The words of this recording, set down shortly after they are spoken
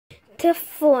to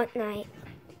Fortnite.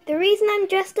 The reason I'm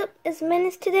dressed up as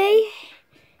Menace today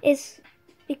is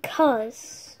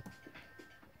because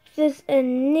there's a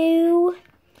new...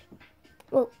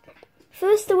 Well,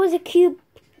 first there was a cube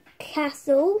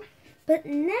castle, but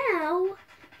now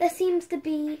there seems to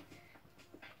be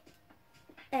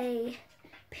a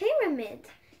pyramid.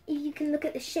 You can look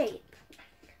at the shape.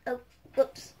 Oh,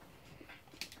 whoops.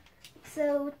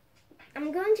 So,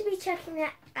 I'm going to be checking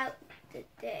that out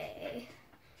today.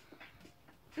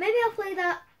 Maybe I'll play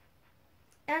that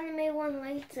anime one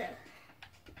later.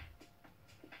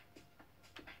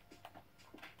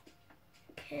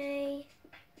 Okay,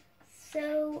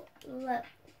 so look.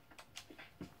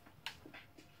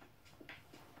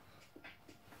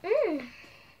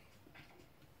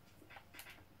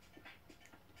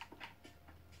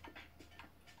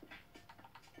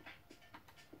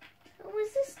 Who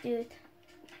is this dude?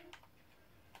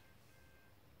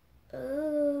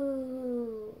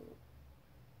 Oh,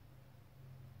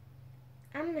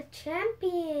 I'm the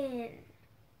champion.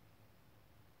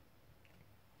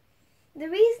 The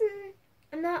reason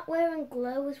I'm not wearing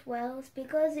glow as well is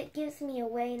because it gives me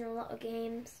away in a lot of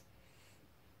games.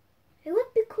 It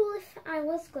would be cool if I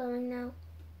was glowing now,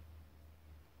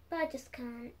 but I just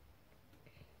can't.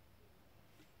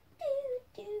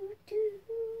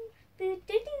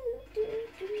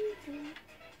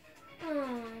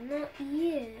 Oh, not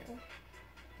you.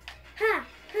 Ha!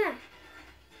 Ha!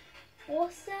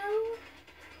 Also...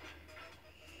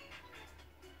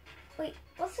 Wait,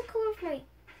 what's the colour of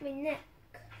my neck?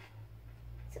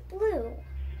 Is it blue?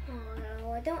 Oh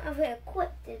no, I don't have it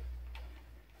equipped.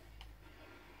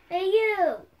 Hey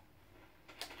you!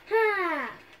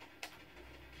 Ha!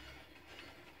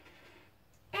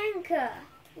 Anchor!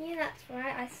 Yeah, that's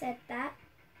right, I said that.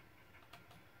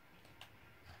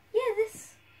 Yeah,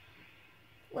 this...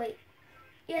 Wait.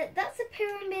 Yeah, that's a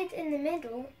pyramid in the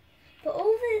middle. But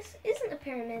all this isn't a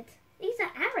pyramid. These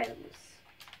are arrows.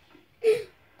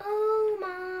 Oh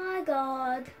my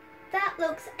god. That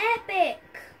looks epic.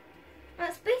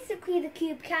 That's basically the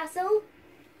cube castle.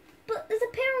 But there's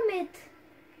a pyramid.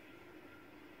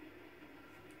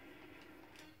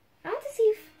 I want to see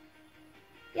if...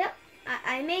 Yep,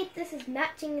 I made this as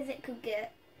matching as it could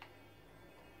get.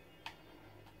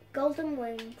 Golden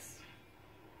wings.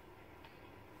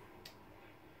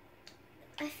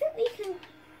 I think we can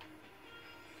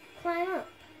climb up.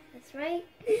 That's right.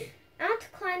 I want to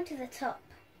climb to the top.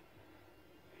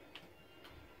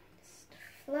 Just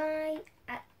fly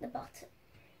at the bottom.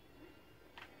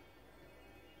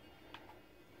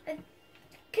 Can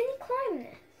you climb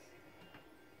this?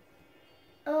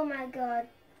 Oh my god.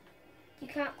 You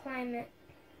can't climb it.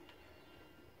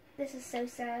 This is so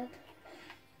sad.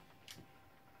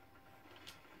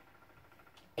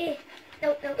 Eh.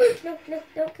 No, no, no, no,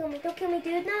 don't kill me,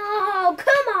 dude. No,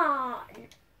 come on.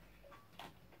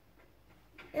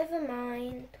 Never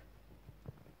mind.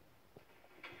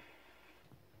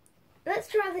 Let's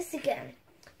try this again.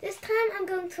 This time I'm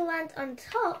going to land on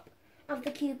top of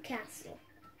the cube castle.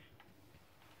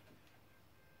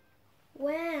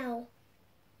 Wow.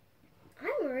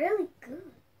 I'm really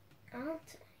good,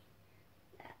 aren't I?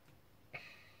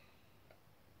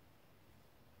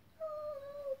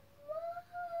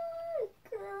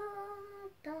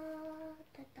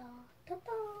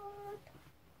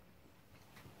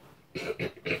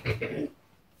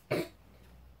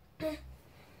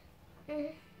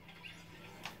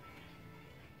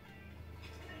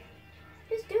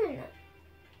 Who's doing that?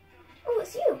 Oh,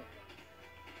 it's you.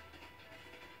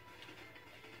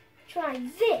 Try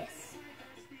this.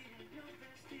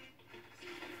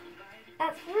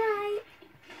 That's right.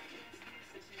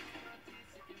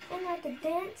 I like to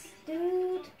dance,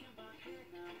 dude.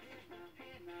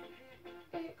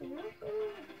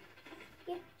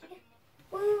 Yeah.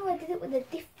 Whoa, I did it with a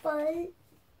default.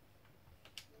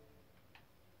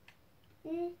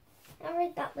 I'll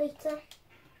read that later.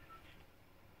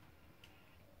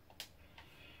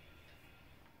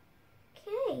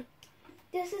 Okay,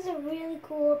 this is a really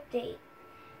cool update.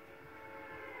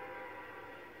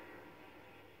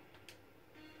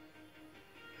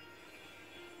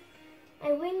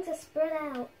 My wings are spread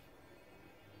out.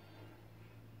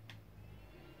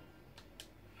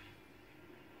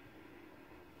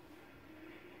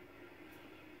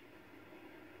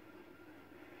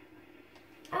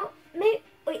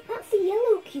 Wait, that's the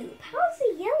yellow cube. How is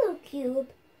the yellow cube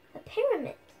a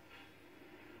pyramid?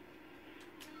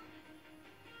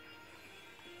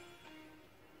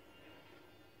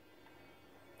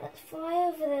 Let's fly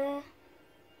over there.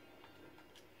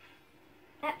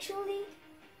 Actually,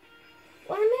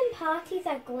 when I'm in parties,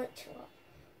 I glitch a lot.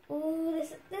 Ooh,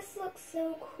 this looks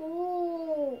so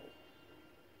cool.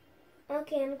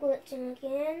 Okay, I'm glitching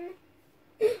again.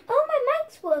 Oh, my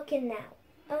mic's working now.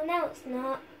 Oh, now it's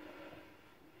not.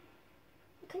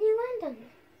 Can you land on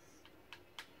this?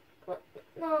 What?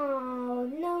 No,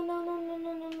 no, no, no, no,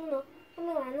 no, no, no, no.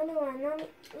 Let me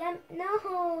land.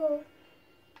 No.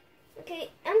 Okay,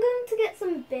 I'm going to get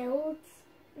some builds.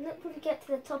 I'm not going to get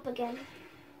to the top again.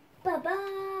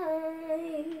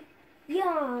 Bye-bye.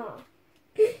 Yeah.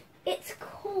 It's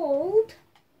called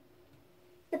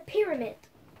the pyramid.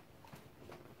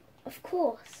 Of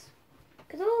course.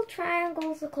 Because all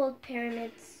triangles are called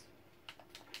pyramids.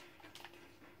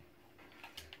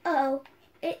 Uh-oh.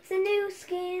 It's a new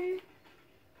skin.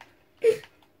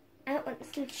 I don't want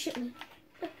this dude to shoot me.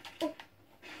 Oh.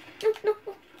 No, no,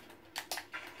 no.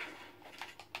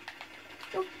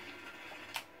 No.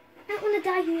 I don't want to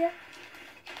die here.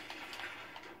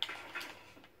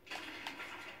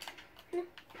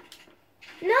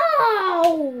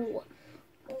 No!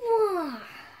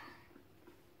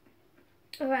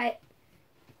 Alright.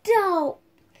 Don't.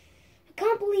 I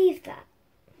can't believe that.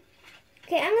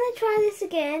 Okay, I'm going to try this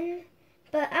again.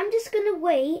 But I'm just going to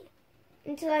wait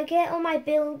until I get all my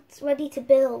builds ready to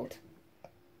build.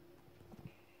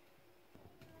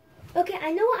 Okay,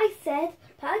 I know what I said,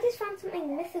 but I just found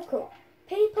something mythical.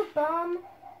 Paper bomb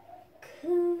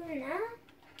kuna?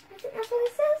 I think that's what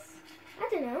it says. I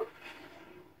don't know.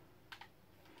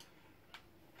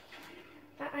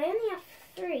 I only have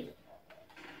 3.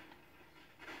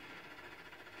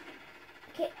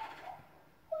 Okay.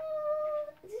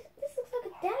 This looks like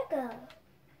a dagger.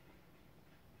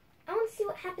 I want to see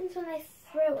what happens when I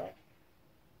throw it.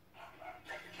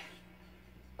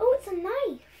 Oh, it's a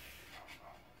knife.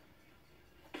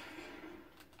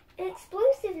 An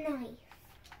explosive knife.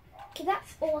 Okay,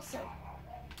 that's awesome.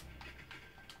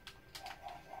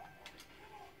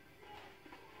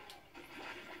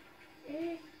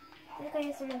 I think I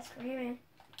hear someone screaming.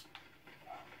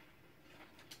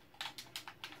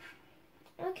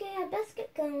 Okay, I best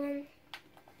get going.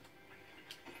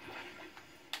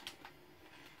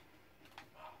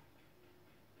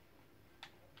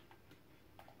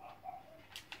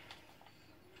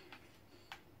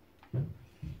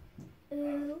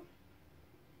 Ooh.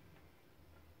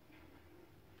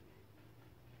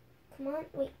 Come on,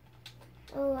 wait.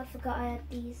 Oh, I forgot I had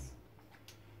these.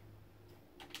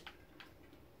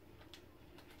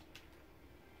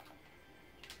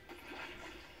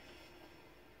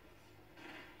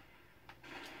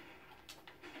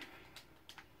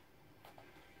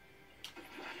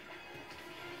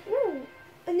 Ooh,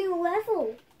 a new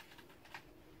level.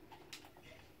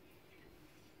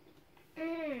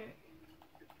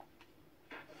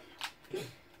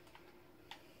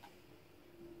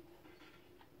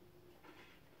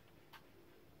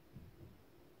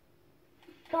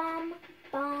 Bum,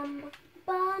 bum,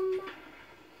 bum.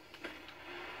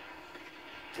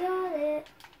 Got it.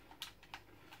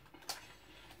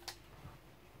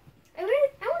 I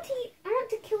want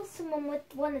to kill someone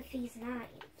with one of these knives.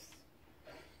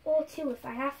 Or 2 if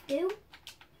I have to.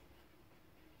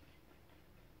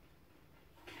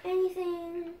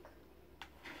 Anything.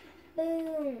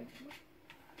 Boom.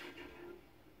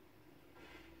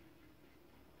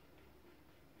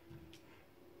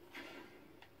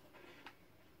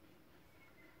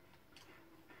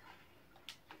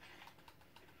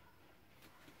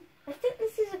 I think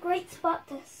this is a great spot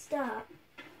to start.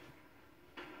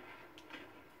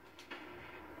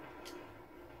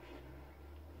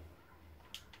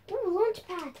 Ooh, launch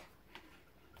pad.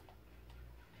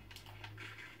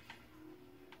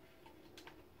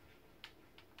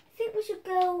 I think we should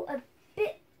go a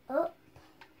bit up.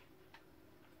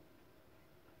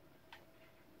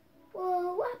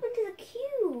 Whoa, what happened to the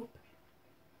cube?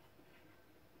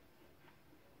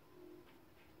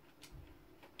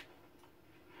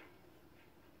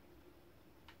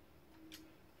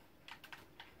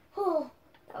 Oh,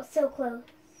 that was so close.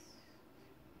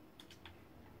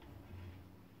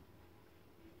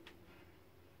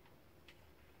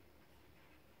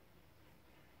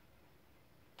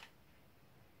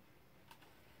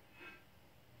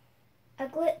 I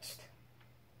glitched.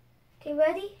 Okay,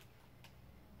 ready?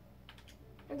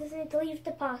 I just need to leave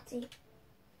the party.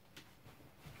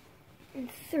 In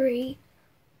 3,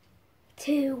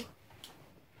 2,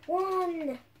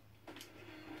 1.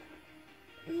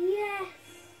 Yes!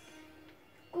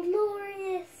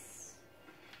 Glorious!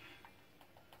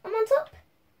 I'm on top!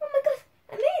 Oh my god,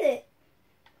 I made it!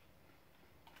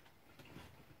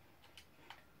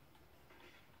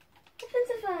 What happens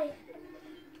if I...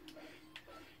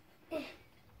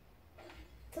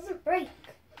 It doesn't break.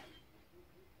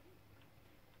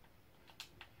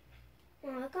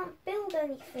 Oh, I can't build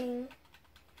anything.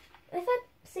 If I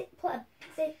put a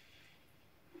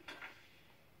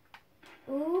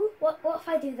Ooh, what if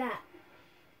I do that?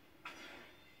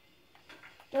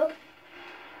 Nope.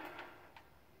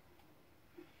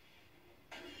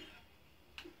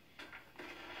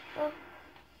 Oh.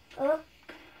 Oh.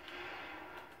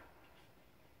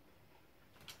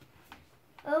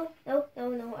 Oh,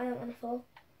 no, I don't want to fall.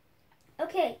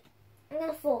 Okay, I'm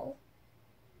gonna fall.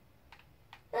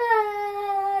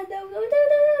 Ah,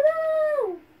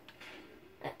 no.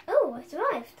 Oh, I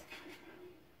survived.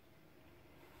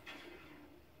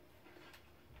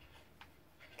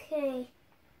 Okay,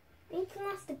 need to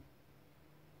last a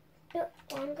bit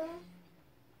longer.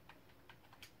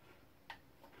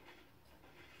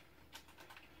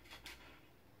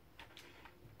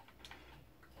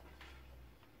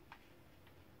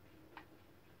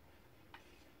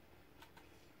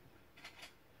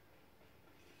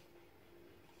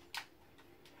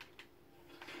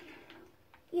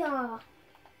 Yeah.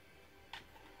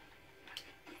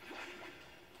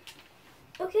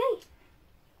 Okay.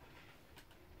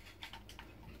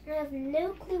 I have no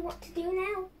clue what to do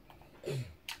now.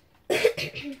 Let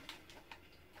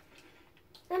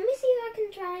me see if I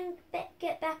can try and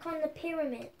get back on the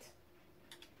pyramid.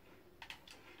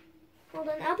 Hold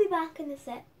on, I'll be back in a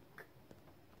sec.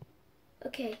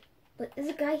 Okay, but there's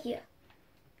a guy here.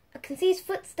 I can see his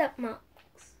footstep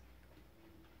marks.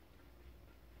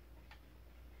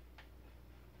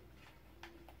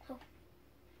 Oh,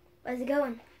 where's he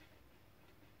going?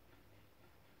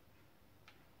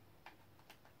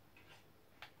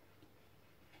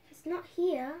 He's not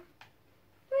here.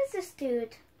 Where's this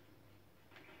dude?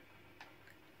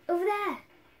 Over there.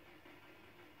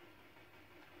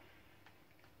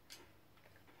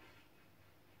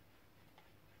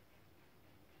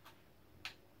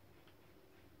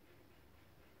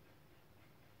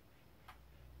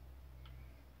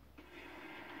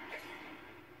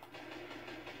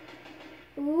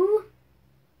 Ooh,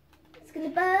 it's gonna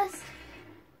burst.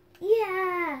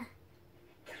 Yeah.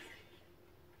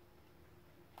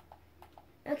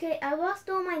 Okay, I lost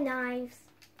all my knives.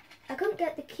 I couldn't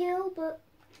get the kill, but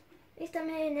at least I'm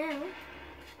here now.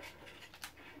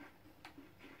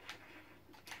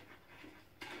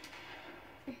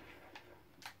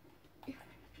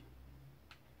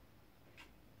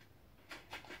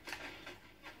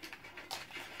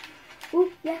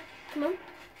 Ooh, yeah, come on.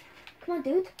 Come on,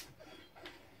 dude.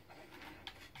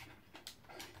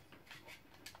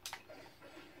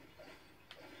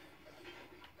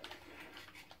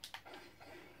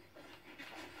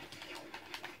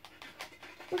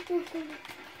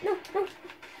 No.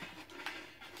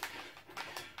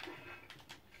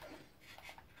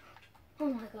 Oh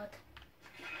my god.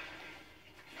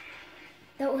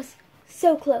 That was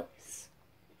so close.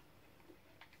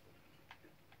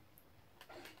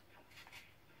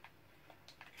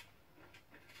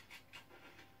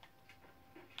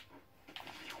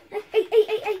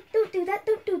 Hey, don't do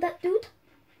that, dude.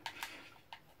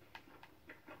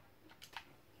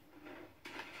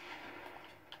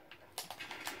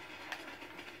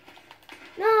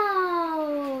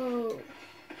 No.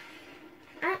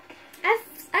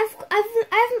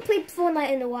 I haven't played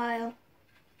Fortnite in a while.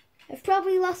 I've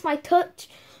probably lost my touch,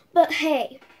 but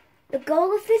hey, the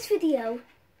goal of this video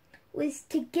was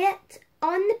to get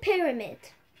on the pyramid,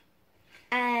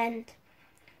 and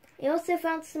I also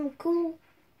found some cool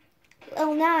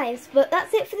little knives. But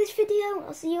that's it for this video.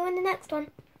 I'll see you in the next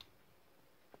one.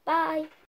 Bye.